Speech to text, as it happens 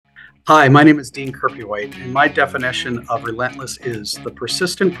Hi, my name is Dean Kurpjuweit, and my definition of relentless is the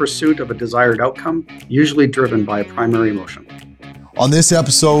persistent pursuit of a desired outcome, usually driven by a primary emotion. On this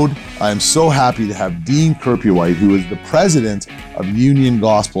episode, I am so happy to have Dean Kurpjuweit, who is the president of Union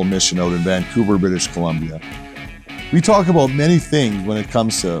Gospel Mission out in Vancouver, British Columbia. We talk about many things when it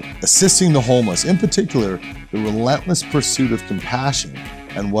comes to assisting the homeless, in particular, the relentless pursuit of compassion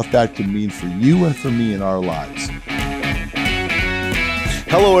and what that could mean for you and for me in our lives.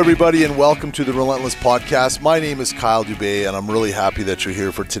 Hello, everybody, and welcome to the Relentless Podcast. My name is Kyle Dubé, and I'm really happy that you're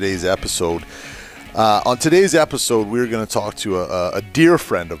here for today's episode. On today's episode, we're going to talk to a dear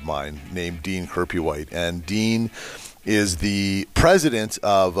friend of mine named Dean Kurpjuweit, and Dean is the president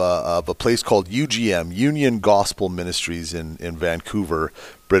of a place called UGM, Union Gospel Ministries in Vancouver,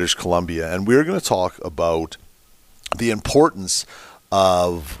 British Columbia, and we're going to talk about the importance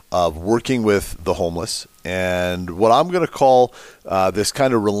of working with the homeless and what I'm going to call this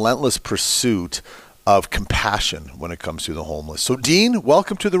kind of relentless pursuit of compassion when it comes to the homeless. So, Dean,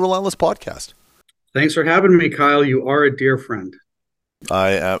 welcome to the Relentless Podcast. Thanks for having me, Kyle. You are a dear friend.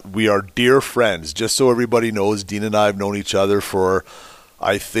 We are dear friends. Just so everybody knows, Dean and I have known each other for,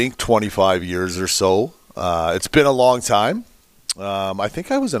 I think, 25 years or so. It's been a long time. I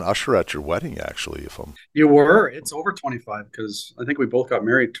think I was an usher at your wedding, actually. You were? It's over 25 because I think we both got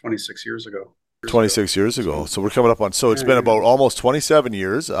married 26 years ago. 26 years ago. So we're coming up on, so it's been about almost 27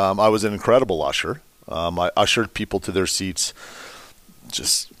 years. I was an incredible usher. I ushered people to their seats.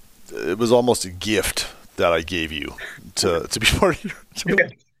 It was almost a gift that I gave you to be part of your.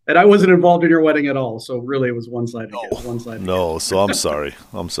 And I wasn't involved in your wedding at all, so really it was one-sided. No, so I'm sorry.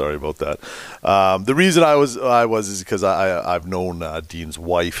 I'm sorry about that. The reason I was is because I've known Dean's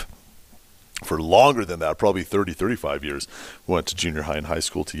wife for longer than that, probably 30, 35 years. We went to junior high and high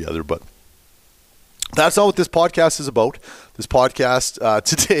school together, but that's not what this podcast is about. This podcast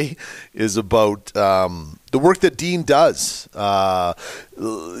today is about the work that Dean does.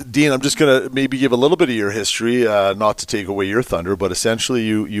 Dean, I'm just going to maybe give a little bit of your history, not to take away your thunder, but essentially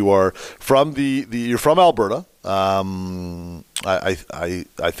you are from you're from Alberta. I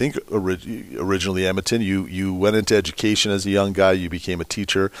think originally Edmonton. You went into education as a young guy. You became a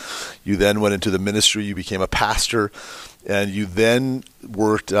teacher. You then went into the ministry. You became a pastor. And you then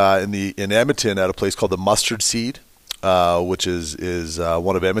worked in Edmonton at a place called the Mustard Seed, which is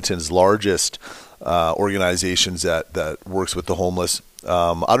one of Edmonton's largest organizations that works with the homeless.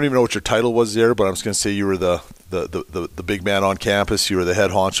 I don't even know what your title was there, but I'm just going to say you were the big man on campus. You were the head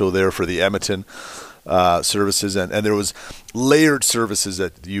honcho there for the Edmonton services, and there was layered services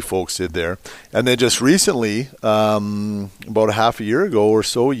that you folks did there. And then just recently, about a half a year ago or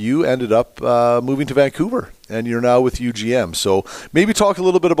so, you ended up moving to Vancouver, and you're now with UGM. So maybe talk a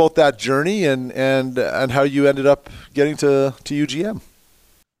little bit about that journey and how you ended up getting to UGM.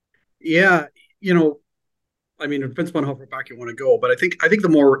 Yeah, I mean, it depends upon how far back you want to go, but I think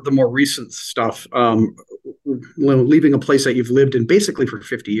the more recent stuff, leaving a place that you've lived in basically for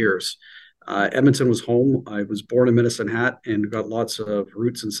 50 years. Edmonton was home. I was born in Medicine Hat and got lots of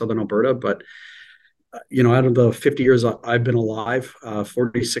roots in Southern Alberta. But, out of the 50 years I've been alive,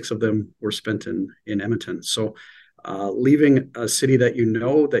 46 of them were spent in Edmonton. So leaving a city that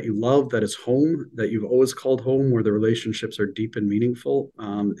that you love, that is home, that you've always called home, where the relationships are deep and meaningful,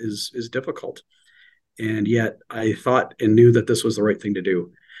 is difficult. And yet I thought and knew that this was the right thing to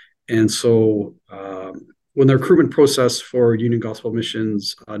do. And so when the recruitment process for Union Gospel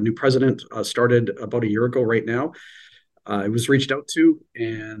Missions, new president started about a year ago right now, I was reached out to,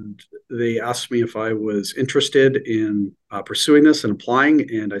 and they asked me if I was interested in pursuing this and applying.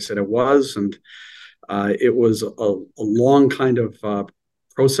 And I said I was. And it was a long kind of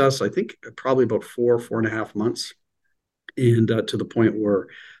process, I think probably about 4.5 months. And to the point where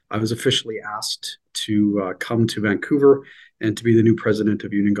I was officially asked to come to Vancouver and to be the new president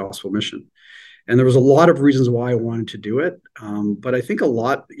of Union Gospel Mission. And there was a lot of reasons why I wanted to do it. But I think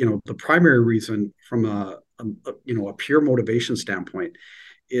the primary reason from a pure motivation standpoint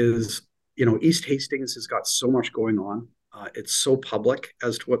is, East Hastings has got so much going on. It's so public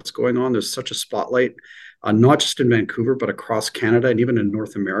as to what's going on. There's such a spotlight, not just in Vancouver, but across Canada and even in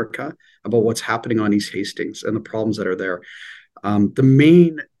North America about what's happening on East Hastings and the problems that are there. The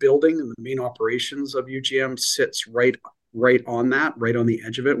main building and the main operations of UGM sits right on the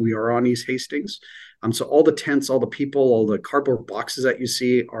edge of it. We are on East Hastings. So all the tents, all the people, all the cardboard boxes that you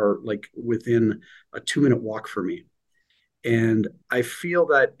see are like within a 2-minute walk for me. And I feel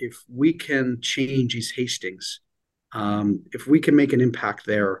that if we can change East Hastings, if we can make an impact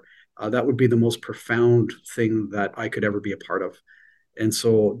there, that would be the most profound thing that I could ever be a part of. And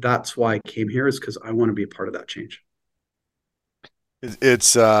so that's why I came here, is because I want to be a part of that change.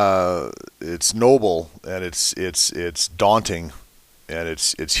 It's noble, and it's daunting, and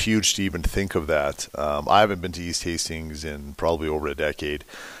it's huge to even think of that. I haven't been to East Hastings in probably over a decade.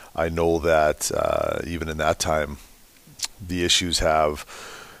 I know that even in that time, the issues have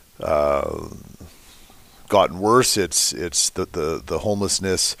uh, gotten worse. It's the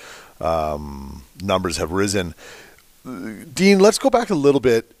homelessness numbers have risen. Dean, let's go back a little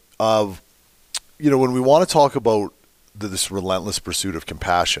bit of, when we want to talk about this relentless pursuit of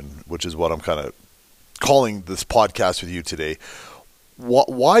compassion, which is what I'm kind of calling this podcast with you today.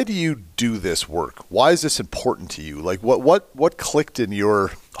 Why do you do this work? Why is this important to you? Like, what clicked in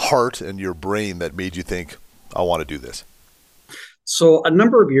your heart and your brain that made you think, I want to do this? So a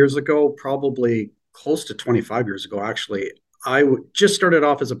number of years ago, probably close to 25 years ago, actually, just started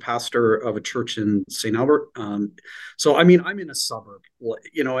off as a pastor of a church in St. Albert. So I mean, I'm in a suburb,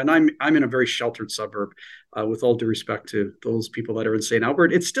 and I'm in a very sheltered suburb. With all due respect to those people that are in St.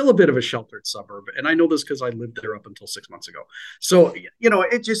 Albert, it's still a bit of a sheltered suburb, and I know this because I lived there up until 6 months ago. So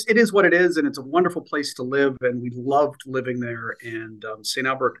it is what it is, and it's a wonderful place to live, and we loved living there. And St.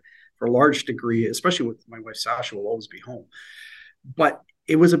 Albert, for a large degree, especially with my wife Sasha, will always be home, but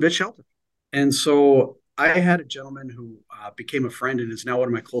it was a bit sheltered. And so I had a gentleman who became a friend and is now one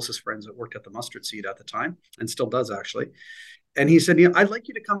of my closest friends that worked at the Mustard Seed at the time and still does actually. And he said, I'd like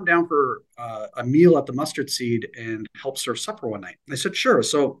you to come down for a meal at the Mustard Seed and help serve supper one night. And I said, sure.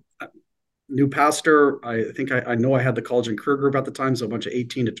 So, new pastor, I think I know I had the college and career group at the time, so a bunch of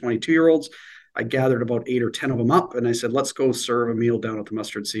 18 to 22-year-olds. I gathered about 8 or 10 of them up and I said, let's go serve a meal down at the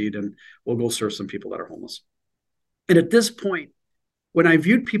Mustard Seed and we'll go serve some people that are homeless. And at this point, when I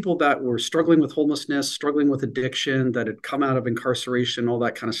viewed people that were struggling with homelessness, struggling with addiction, that had come out of incarceration, all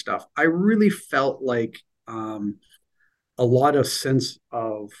that kind of stuff, I really felt like a lot of sense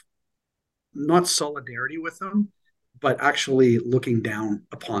of not solidarity with them, but actually looking down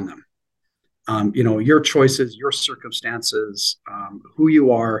upon them. Your choices, your circumstances, who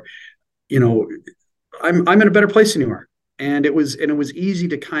you are. You know, I'm in a better place than you are, and it was easy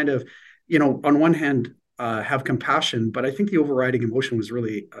to kind of, on one hand, have compassion, but I think the overriding emotion was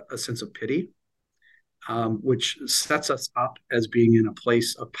really a sense of pity, which sets us up as being in a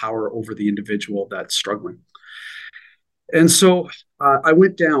place of power over the individual that's struggling. And so I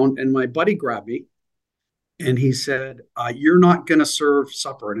went down, and my buddy grabbed me, and he said, "You're not going to serve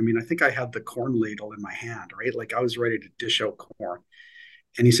supper." And I mean, I think I had the corn ladle in my hand, right? Like I was ready to dish out corn.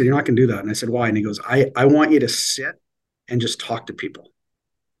 And he said, "You're not going to do that." And I said, "Why?" And he goes, "I want you to sit and just talk to people."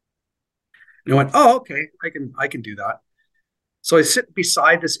 And I went, "Oh, okay, I can do that." So I sit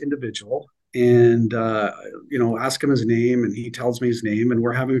beside this individual and ask him his name, and he tells me his name, and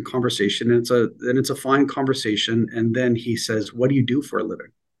we're having a conversation, and it's a fine conversation. And then he says, "What do you do for a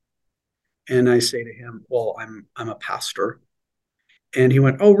living?" And I say to him, "Well, I'm a pastor." And he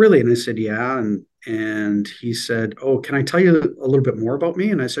went, "Oh, really?" And I said, "Yeah." And he said, "Oh, can I tell you a little bit more about me?"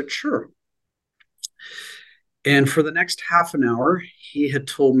 And I said, "Sure." And for the next half an hour, he had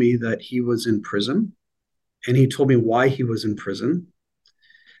told me that he was in prison, and he told me why he was in prison.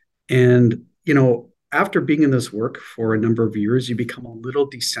 And, after being in this work for a number of years, you become a little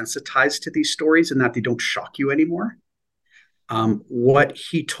desensitized to these stories and that they don't shock you anymore. What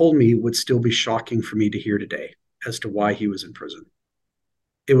he told me would still be shocking for me to hear today as to why he was in prison.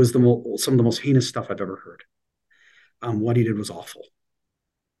 It was some of the most heinous stuff I've ever heard. What he did was awful.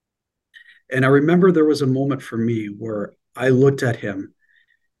 And I remember there was a moment for me where I looked at him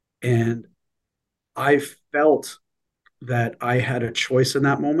and I felt that I had a choice in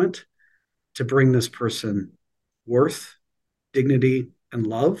that moment to bring this person worth, dignity, and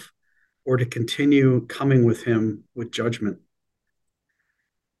love, or to continue coming with him with judgment.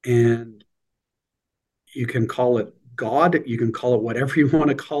 And you can call it God, you can call it whatever you want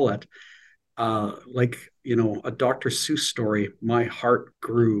to call it. A Dr. Seuss story, my heart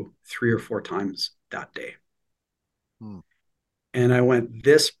grew 3 or 4 times that day. Hmm. And I went,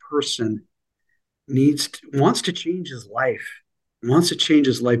 this person wants to change his life, wants to change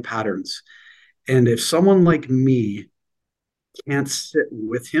his life patterns. And if someone like me can't sit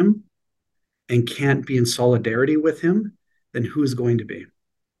with him and can't be in solidarity with him, then who's going to be?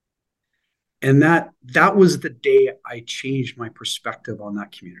 And that was the day I changed my perspective on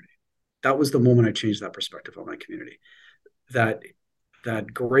that community. That was the moment I changed that perspective on my community. That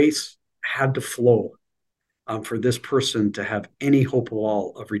that grace had to flow for this person to have any hope at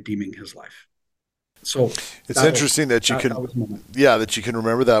all of redeeming his life. So It's interesting that you that can, was the moment. yeah, that you can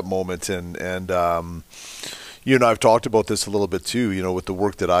remember that moment, and you and I've talked about this a little bit too. With the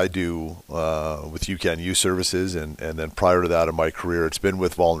work that I do with UCAN Youth Services, and then prior to that in my career, it's been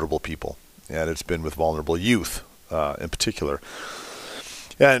with vulnerable people, and it's been with vulnerable youth in particular.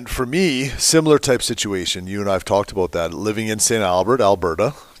 And for me, similar type situation. You and I have talked about that. Living in St. Albert,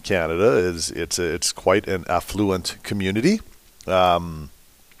 Alberta, Canada, it's quite an affluent community. Um,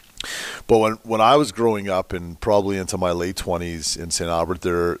 but when I was growing up and probably into my late 20s in St. Albert,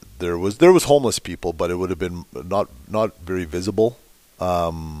 there was homeless people, but it would have been not very visible.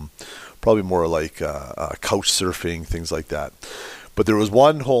 Um, Probably more like couch surfing, things like that. But there was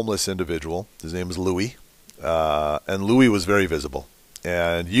one homeless individual. His name was Louis, and Louis was very visible.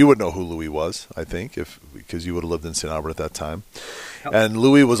 And you would know who Louis was, I think, if because you would have lived in St. Albert at that time. Yep. And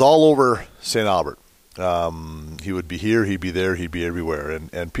Louis was all over St. Albert. He would be here, he'd be there, he'd be everywhere,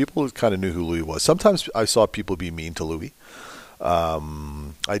 and people kind of knew who Louis was. Sometimes I saw people be mean to Louis.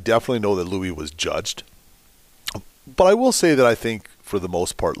 I definitely know that Louis was judged, but I will say that I think for the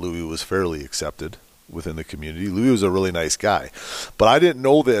most part Louis was fairly accepted within the community. Louis was a really nice guy, but I didn't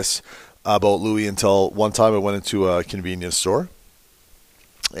know this about Louis until one time I went into a convenience store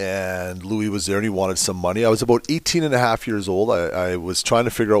and Louis was there and he wanted some money. I was about 18 and a half years old. I was trying to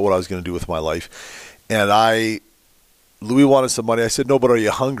figure out what I was going to do with my life. And Louis wanted some money. I said, no, but are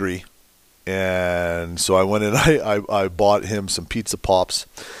you hungry? And so I went in, I bought him some pizza pops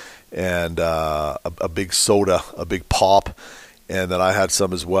and a big soda, a big pop. And then I had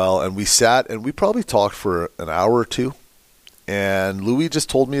some as well. And we sat and we probably talked for an hour or two. And Louis just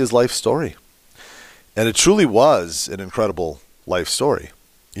told me his life story. And it truly was an incredible life story.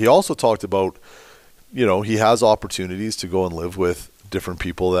 He also talked about, he has opportunities to go and live with different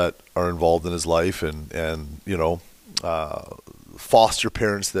people that are involved in his life and foster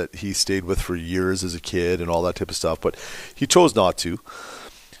parents that he stayed with for years as a kid and all that type of stuff. But he chose not to.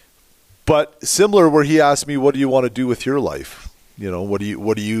 But similar where he asked me, what do you want to do with your life? What do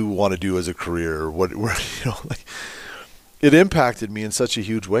you want to do as a career? It impacted me in such a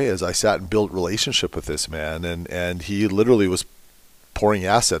huge way as I sat and built relationship with this man. And he literally was pouring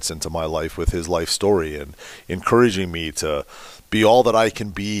assets into my life with his life story and encouraging me to be all that I can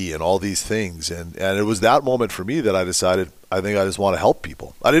be and all these things. And it was that moment for me that I decided, I think I just want to help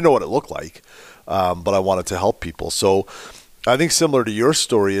people. I didn't know what it looked like, but I wanted to help people. So I think similar to your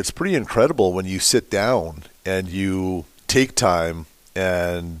story, it's pretty incredible when you sit down and you take time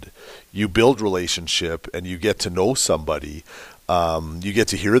and you build relationship and you get to know somebody. You get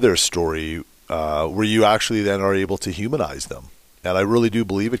to hear their story where you actually then are able to humanize them. And I really do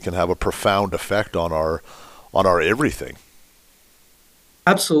believe it can have a profound effect on our everything.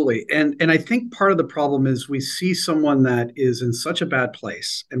 Absolutely. And I think part of the problem is we see someone that is in such a bad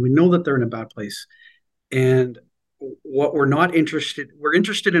place, and we know that they're in a bad place. And what we're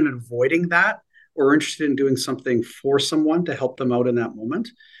interested in avoiding that, or we're interested in doing something for someone to help them out in that moment.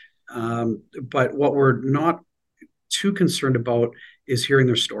 But what we're not too concerned about is hearing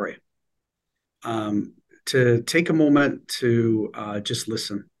their story. To take a moment to just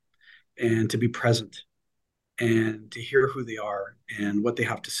listen and to be present and to hear who they are and what they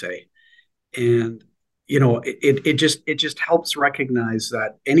have to say. And it just helps recognize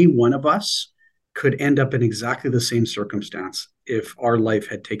that any one of us could end up in exactly the same circumstance if our life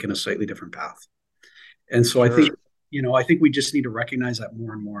had taken a slightly different path. And so Sure. I think we just need to recognize that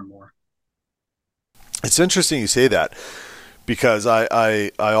more and more and more. It's interesting you say that because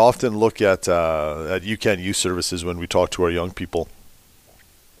I often look at UCAN Youth Services when we talk to our young people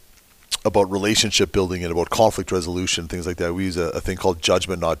about relationship building and about conflict resolution, things like that. We use a thing called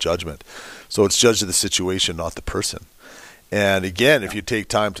judgment, not judgment. So it's judge the situation, not the person. And again, if you take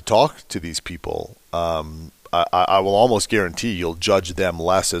time to talk to these people, I will almost guarantee you'll judge them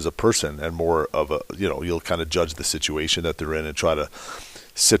less as a person and more of you'll kind of judge the situation that they're in and try to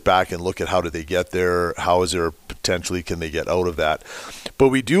sit back and look at how did they get there, how is there potentially can they get out of that. But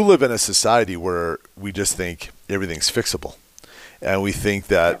we do live in a society where we just think everything's fixable. And we think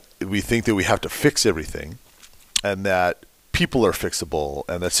that we have to fix everything and that people are fixable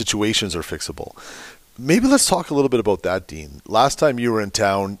and that situations are fixable. Maybe let's talk a little bit about that, Dean. Last time you were in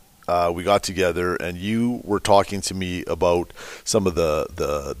town, we got together and you were talking to me about some of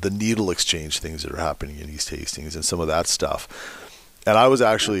the needle exchange things that are happening in East Hastings and some of that stuff. And I was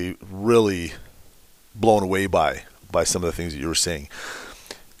actually really blown away by some of the things that you were saying.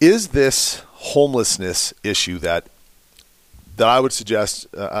 Is this homelessness issue that I would suggest,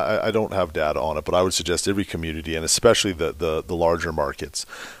 I don't have data on it, but I would suggest every community, and especially the larger markets,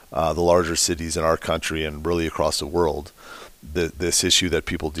 the larger cities in our country and really across the world, this issue that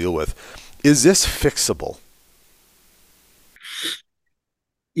people deal with, is this fixable?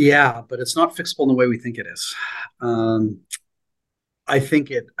 Yeah, but it's not fixable in the way we think it is. I think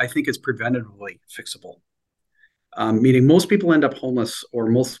it's preventatively fixable. Meaning most people end up homeless or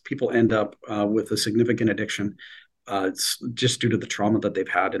most people end up with a significant addiction It's just due to the trauma that they've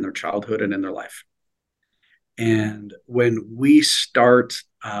had in their childhood and in their life. And when we start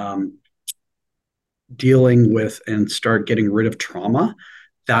dealing with and start getting rid of trauma,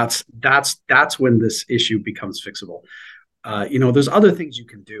 that's when this issue becomes fixable. There's other things you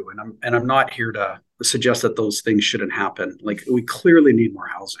can do, and I'm not here to suggest that those things shouldn't happen. Like, we clearly need more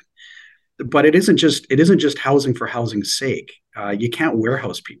housing, but it isn't just housing for housing's sake. You can't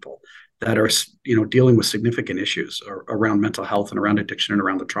warehouse people that are dealing with significant issues around mental health and around addiction and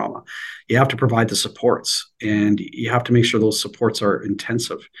around the trauma. You have to provide the supports, and you have to make sure those supports are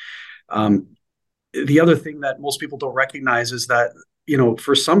intensive. Um, the other thing that most people don't recognize is that,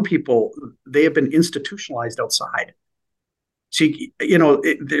 for some people, they have been institutionalized outside. So,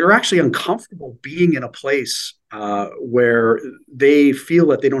 they're actually uncomfortable being in a place where they feel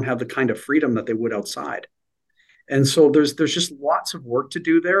that they don't have the kind of freedom that they would outside. And so there's just lots of work to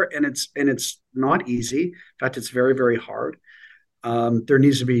do there, and it's not easy. In fact, it's very, very hard. There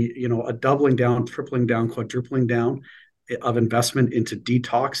needs to be, a doubling down, tripling down, quadrupling down of investment into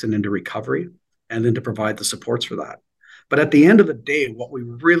detox and into recovery, and then to provide the supports for that. But at the end of the day, what we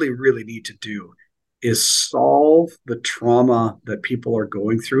really, really need to do is solve the trauma that people are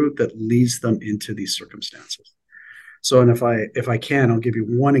going through that leads them into these circumstances. So, and if I can, I'll give you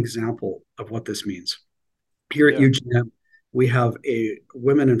one example of what this means. Here at Yeah. UGM, we have a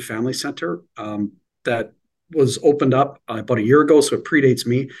women and family center that was opened up about a year ago, so it predates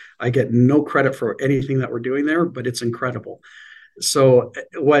me. I get no credit for anything that we're doing there, but it's incredible. So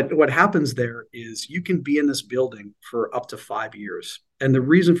what happens there is you can be in this building for up to 5 years. And the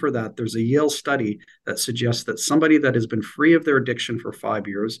reason for that, there's a Yale study that suggests that somebody that has been free of their addiction for 5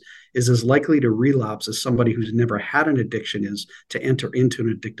 years is as likely to relapse as somebody who's never had an addiction is to enter into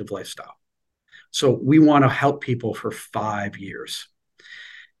an addictive lifestyle. So we want to help people for 5 years.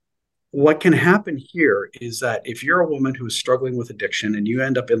 What can happen here is that if you're a woman who is struggling with addiction and you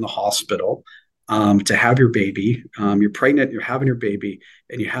end up in the hospital to have your baby, you're pregnant, you're having your baby,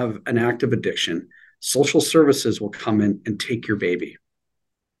 and you have an active addiction, social services will come in and take your baby,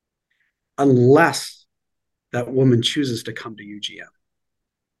 unless that woman chooses to come to UGM.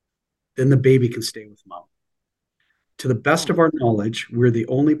 Then the baby can stay with mom. To the best Hmm. of our knowledge, we're the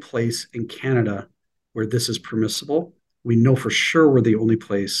only place in Canada where this is permissible. We know for sure we're the only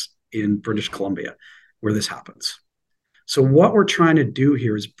place in British Columbia where this happens. So, what we're trying to do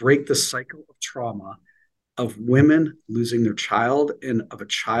here is break the cycle of trauma of women losing their child and of a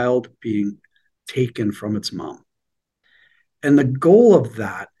child being taken from its mom. And the goal of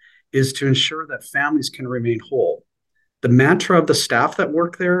that is to ensure that families can remain whole. The mantra of the staff that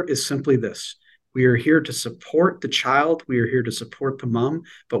work there is simply this: we are here to support the child, we are here to support the mom,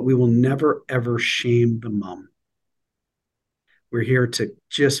 but we will never, ever shame the mom. We're here to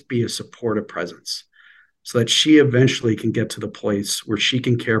just be a supportive presence so that she eventually can get to the place where she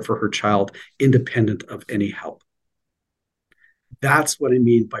can care for her child independent of any help. That's what I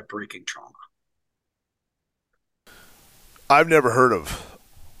mean by breaking trauma. I've never heard of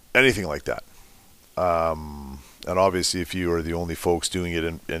anything like that. And obviously, if you are the only folks doing it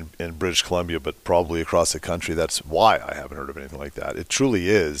in British Columbia, but probably across the country, that's why I haven't heard of anything like that. It truly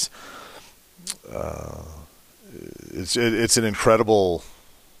is. Uh, it's an incredible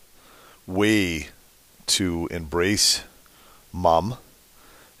way to embrace mom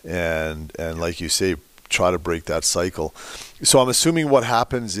and like you say, try to break that cycle. So I'm assuming what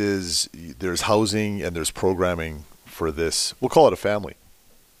happens is there's housing and there's programming for this. We'll call it a family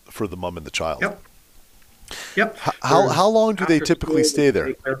for the mom and the child. Yep. Yep. How There's long do they after typically school, stay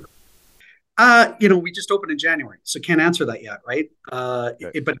there? daycare. We just opened in January, so can't answer that yet, right?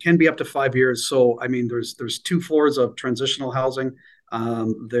 Okay. But it can be up to 5 years. So, I mean, there's two floors of transitional housing.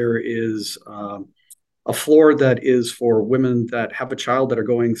 There is a floor that is for women that have a child that are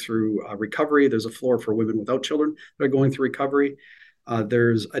going through recovery. There's a floor for women without children that are going through recovery.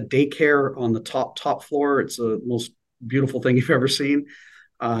 There's a daycare on the top floor. It's the most beautiful thing you've ever seen.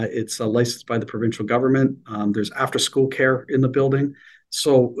 It's licensed by the provincial government. There's after school care in the building.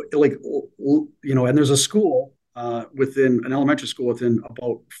 So, like, and there's a school within an elementary school within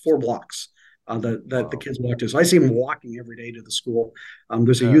about 4 blocks that the Wow. kids walk to. So I see them walking every day to the school.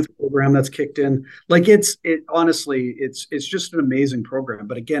 There's a Yeah. youth program that's kicked in. Like, honestly, it's just an amazing program.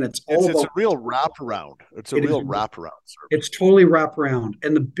 But again, it's all It's a about real wraparound. It's a it is real wraparound it's service. totally wraparound.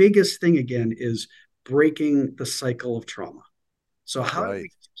 And the biggest thing again is breaking the cycle of trauma. So how do Right.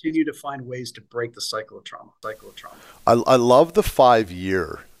 we continue to find ways to break the cycle of trauma? Cycle of trauma. I love the 5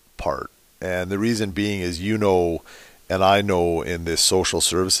 year part. And the reason being is, and I know in this social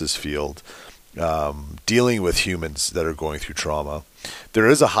services field, dealing with humans that are going through trauma, there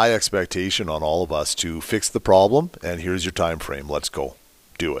is a high expectation on all of us to fix the problem, and here's your time frame. Let's go.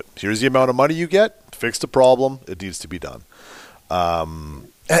 Do it. Here's the amount of money you get. Fix the problem. It needs to be done. And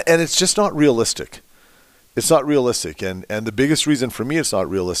it's just not realistic. It's not realistic. And the biggest reason for me it's not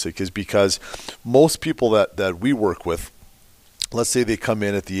realistic is because most people that we work with, let's say they come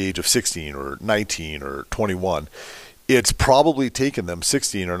in at the age of 16 or 19 or 21, it's probably taken them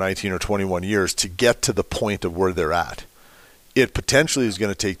 16 or 19 or 21 years to get to the point of where they're at. It potentially is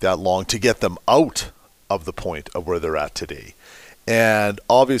going to take that long to get them out of the point of where they're at today. And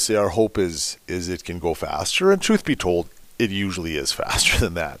obviously our hope is it can go faster. And truth be told, it usually is faster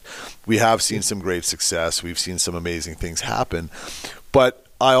than that. We have seen some great success. We've seen some amazing things happen. But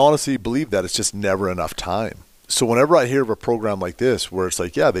I honestly believe that it's just never enough time. So whenever I hear of a program like this, where it's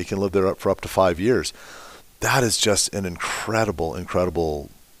like, yeah, they can live there for up to 5 years, that is just an incredible,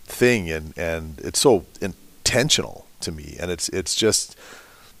 incredible thing. And it's so intentional to me. And it's just,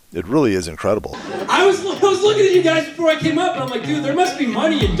 it really is incredible. I was looking at you guys before I came up, and I'm like, dude, there must be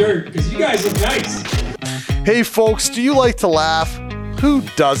money in dirt, because you guys look nice. Hey folks, do you like to laugh? Who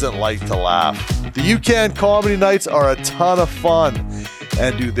doesn't like to laugh? The UCAN Comedy Nights are a ton of fun.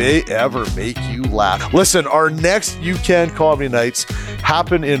 And do they ever make you laugh? Listen, our next UCAN Comedy Nights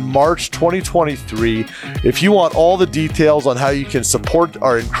happen in March 2023. If you want all the details on how you can support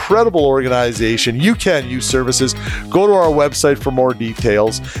our incredible organization, UCAN Youth Services, go to our website for more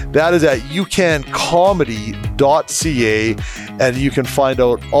details. That is at ucancomedy.ca, and you can find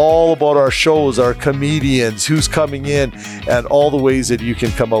out all about our shows, our comedians, who's coming in, and all the ways that you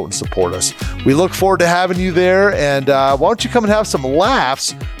can come out and support us. We look forward to having you there, and why don't you come and have some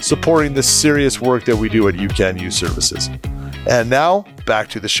laughs supporting the serious work that we do at UCAN Youth Services. And now, back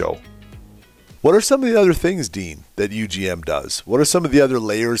to the show. What are some of the other things, Dean, that UGM does? What are some of the other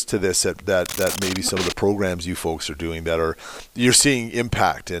layers to this that maybe some of the programs you folks are doing that are you're seeing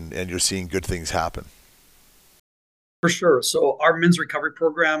impact and you're seeing good things happen? For sure. So our men's recovery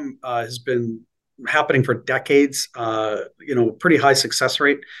program has been happening for decades. Pretty high success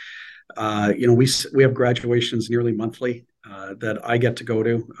rate. We have graduations nearly monthly that I get to go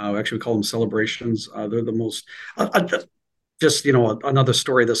to. Actually, we call them celebrations. They're the most. Another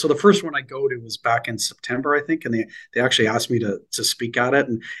story. So the first one I go to was back in September, I think, and they actually asked me to speak at it,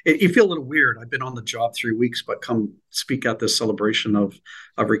 and you feel a little weird. I've been on the job 3 weeks, but come speak at this celebration of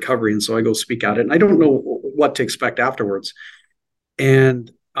recovery, and so I go speak at it, and I don't know what to expect afterwards.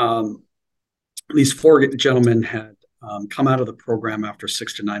 And these four gentlemen had come out of the program after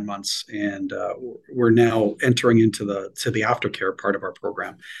 6 to 9 months, and we're now entering into the aftercare part of our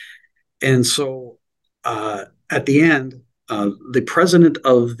program. And so at the end, the president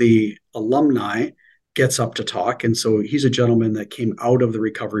of the alumni gets up to talk. And so he's a gentleman that came out of the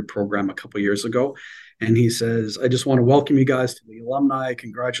recovery program a couple of years ago. And he says, I just want to welcome you guys to the alumni.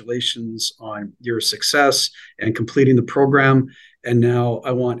 Congratulations on your success and completing the program. And now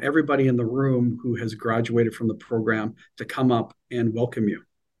I want everybody in the room who has graduated from the program to come up and welcome you.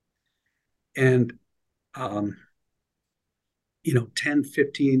 And, 10,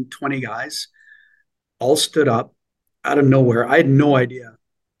 15, 20 guys all stood up out of nowhere. I had no idea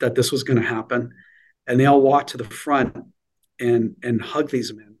that this was going to happen. And they all walked to the front and hug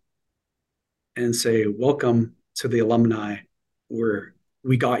these men and say, welcome to the alumni.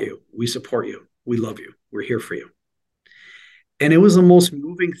 We got you. We support you. We love you. We're here for you. And it was the most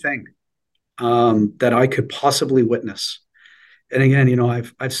moving thing that I could possibly witness. And again,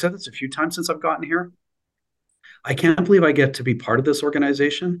 I've said this a few times since I've gotten here. I can't believe I get to be part of this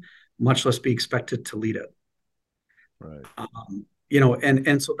organization, much less be expected to lead it. Right.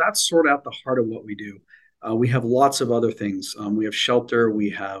 And so that's sort of at the heart of what we do. We have lots of other things. We have shelter. We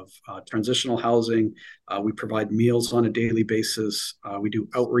have transitional housing. We provide meals on a daily basis. We do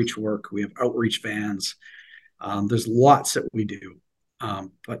outreach work. We have outreach vans. There's lots that we do.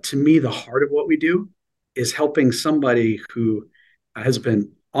 But to me, the heart of what we do is helping somebody who has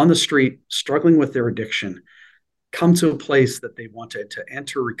been on the street struggling with their addiction come to a place that they wanted to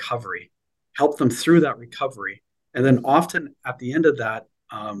enter recovery, help them through that recovery. And then often at the end of that,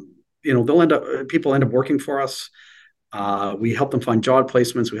 people end up working for us. We help them find job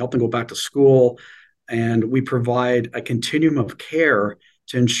placements. We help them go back to school, and we provide a continuum of care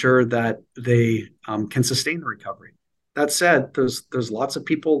to ensure that they can sustain the recovery. That said, there's lots of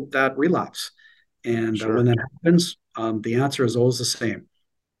people that relapse. And Sure. When that happens, the answer is always the same.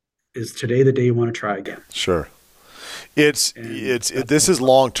 Is today the day you want to try again? Sure. This is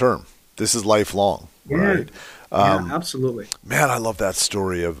long term. This is lifelong, right? Yeah, absolutely. Man, I love that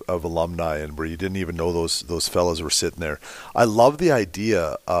story of alumni and where you didn't even know those fellas were sitting there. I love the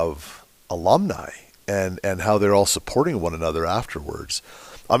idea of alumni and how they're all supporting one another afterwards.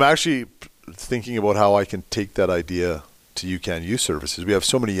 I'm actually thinking about how I can take that idea to UCAN Youth Services. We have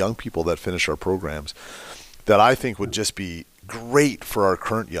so many young people that finish our programs that I think would just be great for our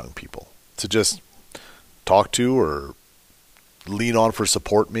current young people to just talk to or lean on for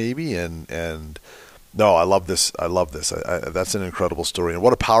support maybe. And no, I love this. That's an incredible story. And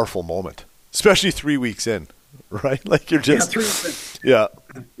what a powerful moment, especially 3 weeks in, right? Like you're just, 3 weeks in.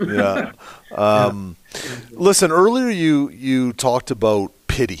 yeah. Listen, earlier you talked about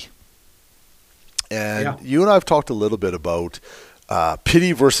pity. And you and I have talked a little bit about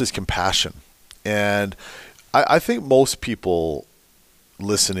pity versus compassion. And I think most people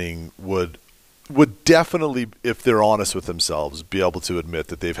listening would definitely, if they're honest with themselves, be able to admit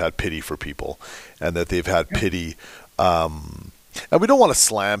that they've had pity for people and that they've had pity. And we don't want to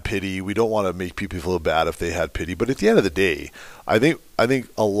slam pity. We don't want to make people feel bad if they had pity. But at the end of the day, I think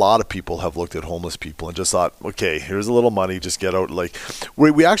a lot of people have looked at homeless people and just thought, okay, here's a little money, just get out. Like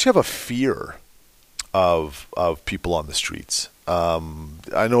we actually have a fear of people on the streets. I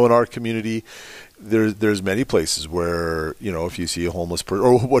know in our community, there's many places where, if you see a homeless person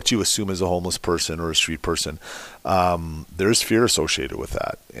or what you assume is a homeless person or a street person, there's fear associated with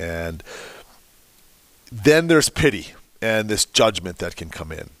that. And then there's pity and this judgment that can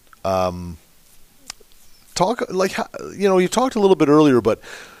come in. You talked a little bit earlier, but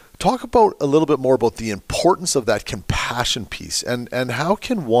talk about a little bit more about the importance of that compassion piece and how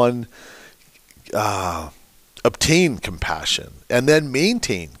can one obtain compassion and then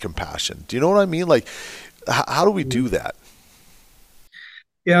maintain compassion. Do you know what I mean? Like, how do we do that?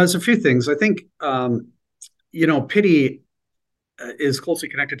 Yeah, there's a few things. I think, pity is closely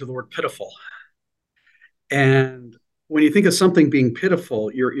connected to the word pitiful. And when you think of something being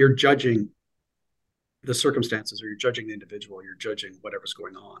pitiful, you're judging the circumstances, or you're judging the individual, you're judging whatever's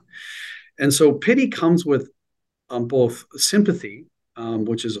going on. And so pity comes with both sympathy,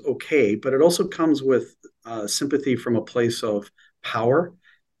 which is okay, but it also comes with sympathy from a place of power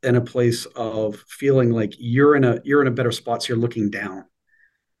and a place of feeling like you're in a better spot, so you're looking down.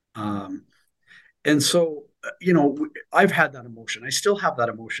 And so, I've had that emotion. I still have that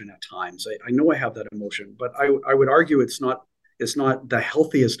emotion at times. I know I have that emotion, but I would argue it's not the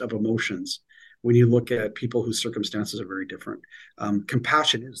healthiest of emotions when you look at people whose circumstances are very different.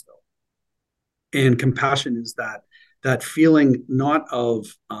 Compassion is, though. And compassion is that feeling not of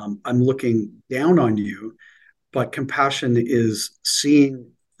I'm looking down on you, but compassion is seeing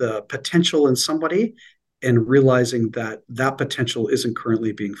the potential in somebody and realizing that potential isn't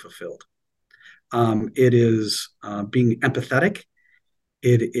currently being fulfilled. It is being empathetic.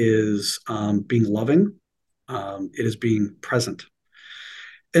 It is being loving. It is being present.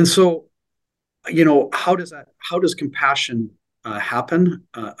 And so, how does compassion happen?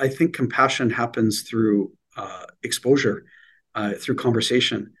 I think compassion happens through exposure, through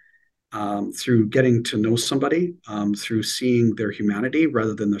conversation, through getting to know somebody, through seeing their humanity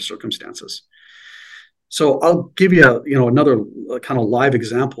rather than their circumstances. So I'll give you another kind of live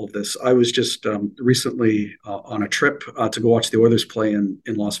example of this. I was just recently on a trip to go watch the Oilers play in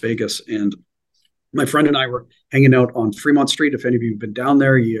Las Vegas, and my friend and I were hanging out on Fremont Street. If any of you have been down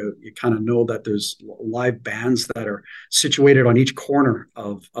there, you kind of know that there's live bands that are situated on each corner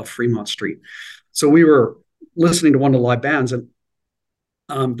of Fremont Street. So we were listening to one of the live bands, and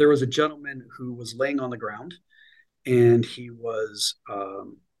there was a gentleman who was laying on the ground, and he was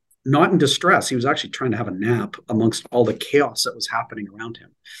not in distress. He was actually trying to have a nap amongst all the chaos that was happening around him.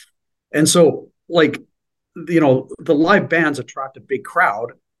 And so, the live bands attract a big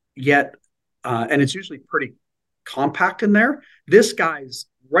crowd, yet, and it's usually pretty compact in there. This guy's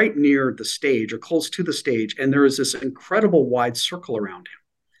right near the stage or close to the stage, and there is this incredible wide circle around him.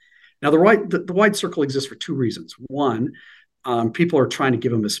 Now, the wide circle exists for two reasons. One, people are trying to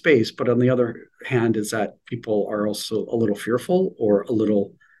give him a space, but on the other hand is that people are also a little fearful or a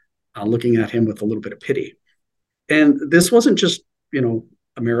little looking at him with a little bit of pity. And this wasn't just,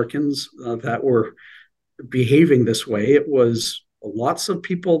 Americans that were behaving this way. It was lots of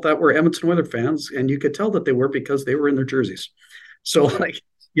people that were Edmonton Oilers fans, and you could tell that they were because they were in their jerseys. So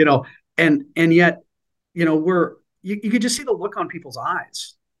and yet, you could just see the look on people's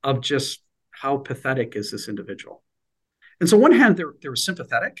eyes of just how pathetic is this individual. And so on one hand, they were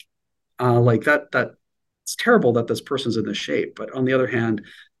sympathetic, like that it's terrible that this person's in this shape. But on the other hand,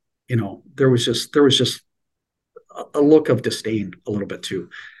 there was just a look of disdain a little bit too.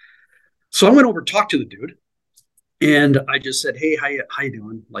 So I went over to talk to the dude, and I just said, "Hey, how you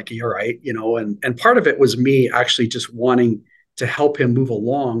doing? Like, are you all right?" And part of it was me actually just wanting to help him move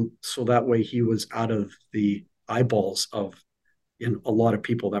along, so that way he was out of the eyeballs of in a lot of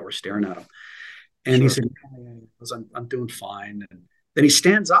people that were staring at him. And he Sure. said, I'm doing fine. And then he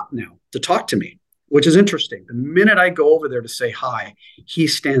stands up now to talk to me, which is interesting. The minute I go over there to say hi, he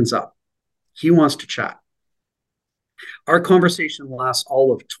stands up. He wants to chat. Our conversation lasts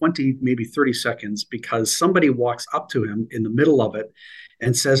all of 20, maybe 30 seconds because somebody walks up to him in the middle of it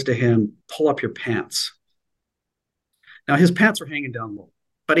and says to him, pull up your pants. Now, his pants were hanging down low,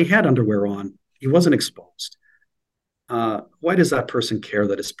 but he had underwear on. He wasn't exposed. Why does that person care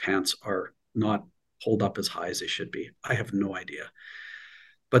that his pants are not pulled up as high as they should be? I have no idea.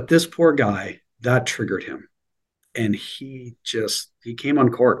 But this poor guy, that triggered him. And he came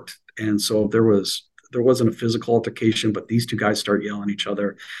uncorked. And so there wasn't a physical altercation, but these two guys start yelling at each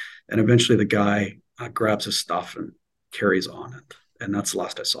other. And eventually the guy grabs his stuff and carries on. And that's the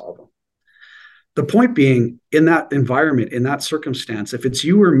last I saw of him. The point being, in that environment, in that circumstance, if it's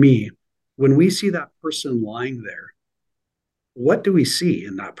you or me, when we see that person lying there, what do we see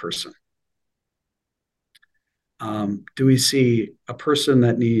in that person? Do we see a person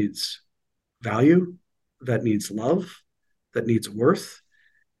that needs value, that needs love, that needs worth,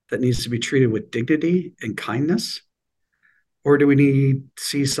 that needs to be treated with dignity and kindness? Or do we need to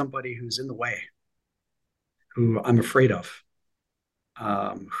see somebody who's in the way, who I'm afraid of,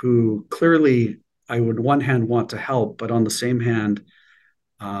 who clearly I would one hand want to help, but on the same hand,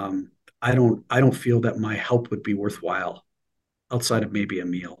 I don't feel that my help would be worthwhile outside of maybe a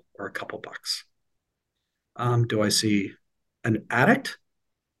meal or a couple bucks. Do I see an addict,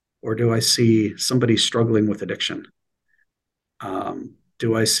 or do I see somebody struggling with addiction?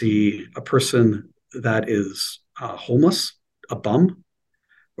 Do I see a person that is homeless, a bum,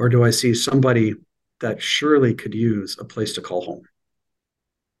 or do I see somebody that surely could use a place to call home?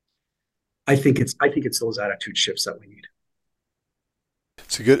 I think it's those attitude shifts that we need.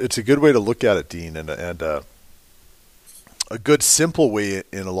 It's a good way to look at it, Dean, and a good simple way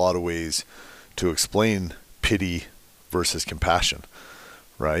in a lot of ways to explain pity versus compassion.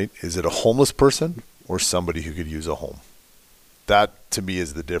 Right? Is it a homeless person or somebody who could use a home? That to me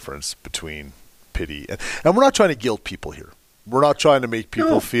is the difference between pity and we're not trying to guilt people here. We're not trying to make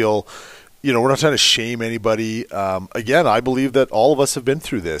people feel, we're not trying to shame anybody. Again, I believe that all of us have been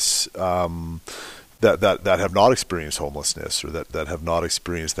through this, that have not experienced homelessness or that have not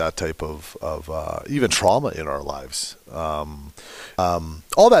experienced that type of even trauma in our lives. All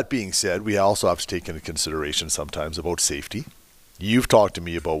that being said, we also have to take into consideration sometimes about safety. You've talked to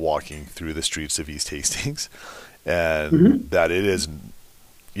me about walking through the streets of East Hastings, and that it is,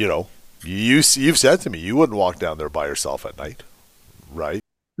 you've said to me you wouldn't walk down there by yourself at night, right?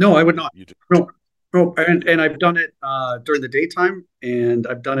 No, I would not. You just, No, no, and I've done it during the daytime, and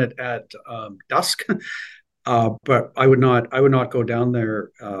I've done it at dusk. But I would not. I would not go down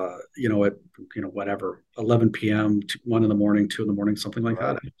there. At whatever 11 p.m., 1 in the morning, 2 in the morning, something like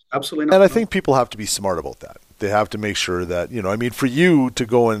that. Absolutely not. and I No. think people have to be smart about that. They have to make sure that, for you to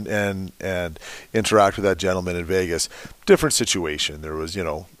go and interact with that gentleman in Vegas, different situation. There was,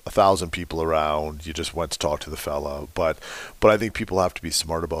 1,000 people around. You just went to talk to the fella, but I think people have to be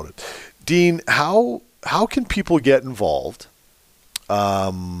smart about it. Dean, how can people get involved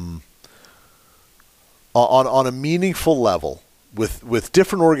on a meaningful level with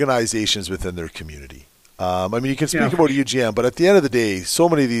different organizations within their community? You can speak about UGM, but at the end of the day, so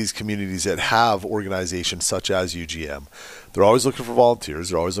many of these communities that have organizations such as UGM, they're always looking for volunteers.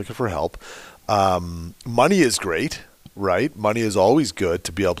 They're always looking for help. Money is great, right? Money is always good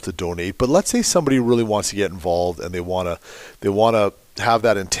to be able to donate. But let's say somebody really wants to get involved and they want to have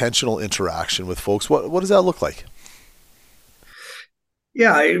that intentional interaction with folks. What does that look like?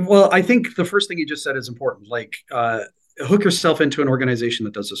 Yeah, well, I think the first thing you just said is important. Like, hook yourself into an organization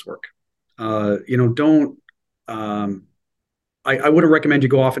that does this work. Don't. I wouldn't recommend you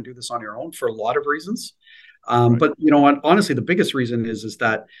go off and do this on your own for a lot of reasons. Right. But you know what? Honestly, the biggest reason is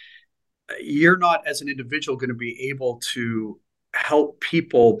that you're not, as an individual, going to be able to help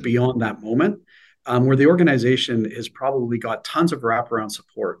people beyond that moment, where the organization has probably got tons of wraparound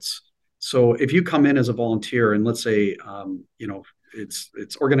supports. So if you come in as a volunteer, and let's say,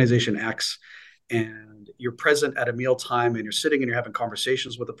 it's organization X, and you're present at a meal time and you're sitting and you're having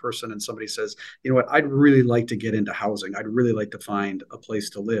conversations with a person, and somebody says, you know what, I'd really like to get into housing. I'd really like to find a place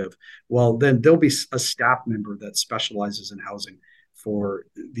to live. Well, then there'll be a staff member that specializes in housing for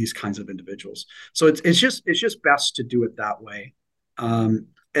these kinds of individuals. So it's just best to do it that way. And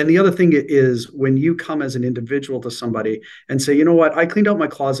the other thing is, when you come as an individual to somebody and say, you know what, I cleaned out my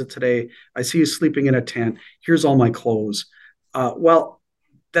closet today. I see you sleeping in a tent. Here's all my clothes. Well,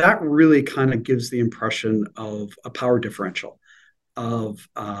 that really kind of gives the impression of a power differential, of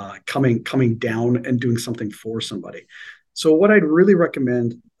coming down and doing something for somebody. So what I'd really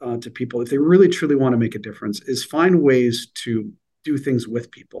recommend to people, if they really truly want to make a difference, is find ways to do things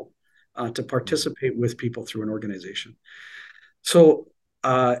with people, to participate with people through an organization. So,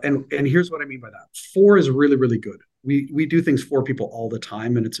 and here's what I mean by that. For is really, really good. We do things for people all the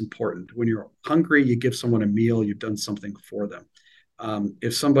time, and it's important. When you're hungry, you give someone a meal, you've done something for them.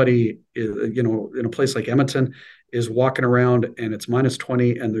 If somebody is, in a place like Edmonton is walking around and it's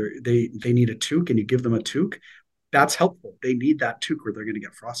 -20 and they need a toque and you give them a toque, that's helpful. They need that toque or they're going to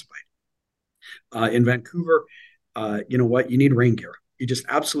get frostbite. In Vancouver, you know what? You need rain gear. You just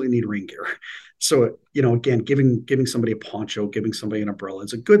absolutely need rain gear. So, again, giving somebody a poncho, giving somebody an umbrella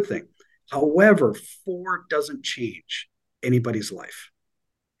is a good thing. However, for doesn't change anybody's life.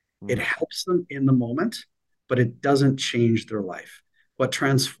 It helps them in the moment, but it doesn't change their life. What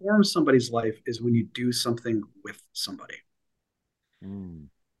transforms somebody's life is when you do something with somebody,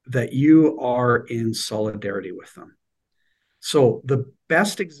 that you are in solidarity with them. So the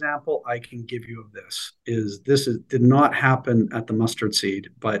best example I can give you of this did not happen at the Mustard Seed,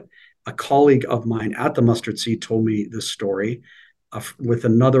 but a colleague of mine at the Mustard Seed told me this story with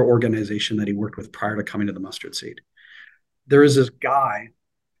another organization that he worked with prior to coming to the Mustard Seed. There is this guy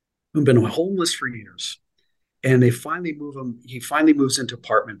who'd been homeless for years, and they finally move him. He finally moves into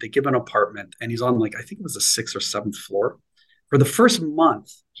apartment. They give an apartment, and he's on, I think it was the 6th or 7th floor. For the first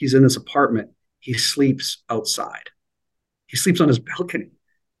month he's in this apartment, he sleeps outside. He sleeps on his balcony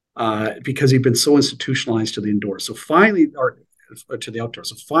because he'd been so institutionalized to the indoors. So finally, or to the outdoors.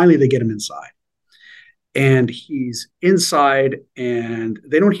 So finally, they get him inside, and he's inside, and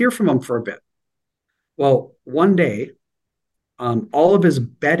they don't hear from him for a bit. Well, one day, all of his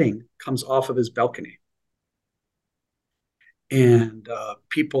bedding comes off of his balcony, and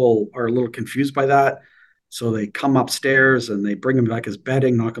people are a little confused by that. So they come upstairs and they bring him back his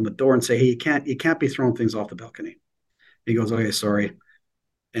bedding, knock on the door, and say, "Hey, you can't be throwing things off the balcony." He goes, "Okay, sorry."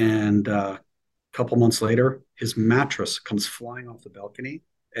 And a couple months later, his mattress comes flying off the balcony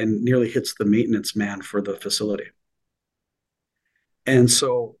and nearly hits the maintenance man for the facility. And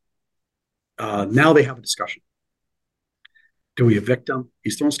so now they have a discussion. Do we evict him?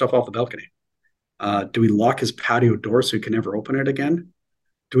 He's throwing stuff off the balcony. Do we lock his patio door so he can never open it again?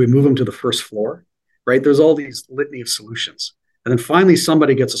 Do we move him to the first floor? Right? There's all these litany of solutions. And then finally,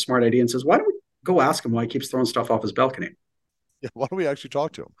 somebody gets a smart idea and says, "Why don't we go ask him why he keeps throwing stuff off his balcony?" Yeah, why don't we actually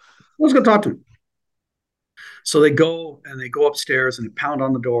talk to him? Let's go talk to him. So they go upstairs and they pound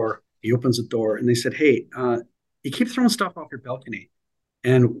on the door. He opens the door and they said, "Hey, you keep throwing stuff off your balcony.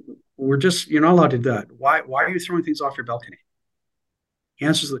 And you're not allowed to do that. Why are you throwing things off your balcony?" He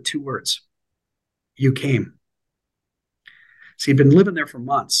answers with 2 words: "You came." So he'd been living there for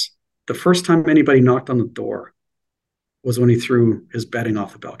months. The first time anybody knocked on the door was when he threw his bedding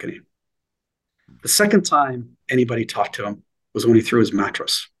off the balcony. The second time anybody talked to him was when he threw his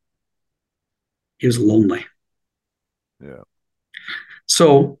mattress. He was lonely. Yeah.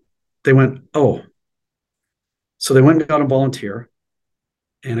 So they went, oh. So they went and got a volunteer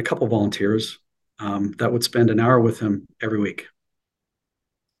and a couple volunteers that would spend an hour with him every week.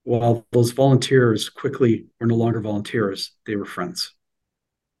 While those volunteers quickly were no longer volunteers, they were friends.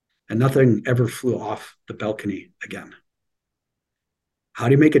 And nothing ever flew off the balcony again. How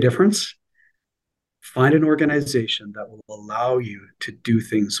do you make a difference? Find an organization that will allow you to do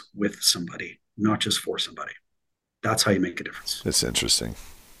things with somebody, not just for somebody. That's how you make a difference. It's interesting.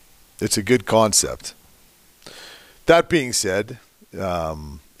 It's a good concept. That being said,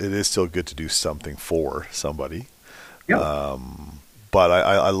 it is still good to do something for somebody. Yeah. But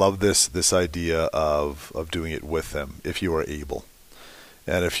I love this idea of doing it with them if you are able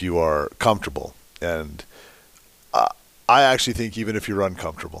and if you are comfortable. And I actually think even if you're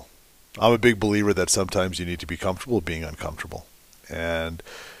uncomfortable, I'm a big believer that sometimes you need to be comfortable being uncomfortable. And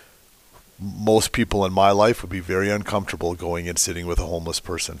most people in my life would be very uncomfortable going and sitting with a homeless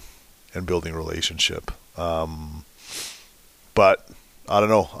person and building a relationship. But I don't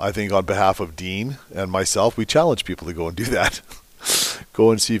know. I think on behalf of Dean and myself, we challenge people to go and do that.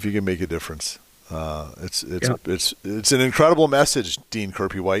 Go and see if you can make a difference. It's an incredible message, Dean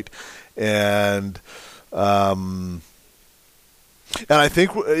Kurpjuweit, and I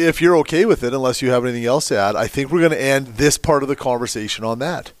think if you're okay with it, unless you have anything else to add, I think we're going to end this part of the conversation on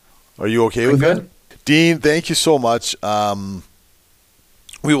that. Are you okay with that? Dean, thank you so much.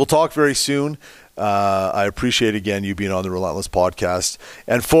 We will talk very soon. I appreciate, again, you being on the Relentless podcast.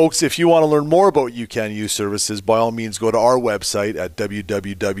 And folks, if you want to learn more about UCAN Youth Services, by all means, go to our website at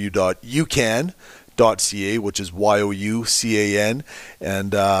www.youcan.ca, which is YOUCAN.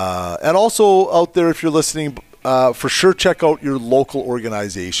 And also out there, if you're listening for sure check out your local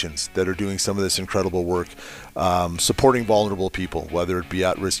organizations that are doing some of this incredible work, supporting vulnerable people, whether it be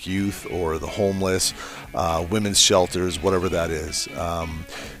at-risk youth or the homeless, women's shelters, whatever that is.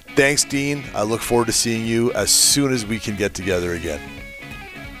 Thanks, Dean. I look forward to seeing you as soon as we can get together again.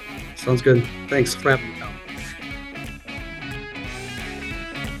 Sounds good. Thanks for having me, pal.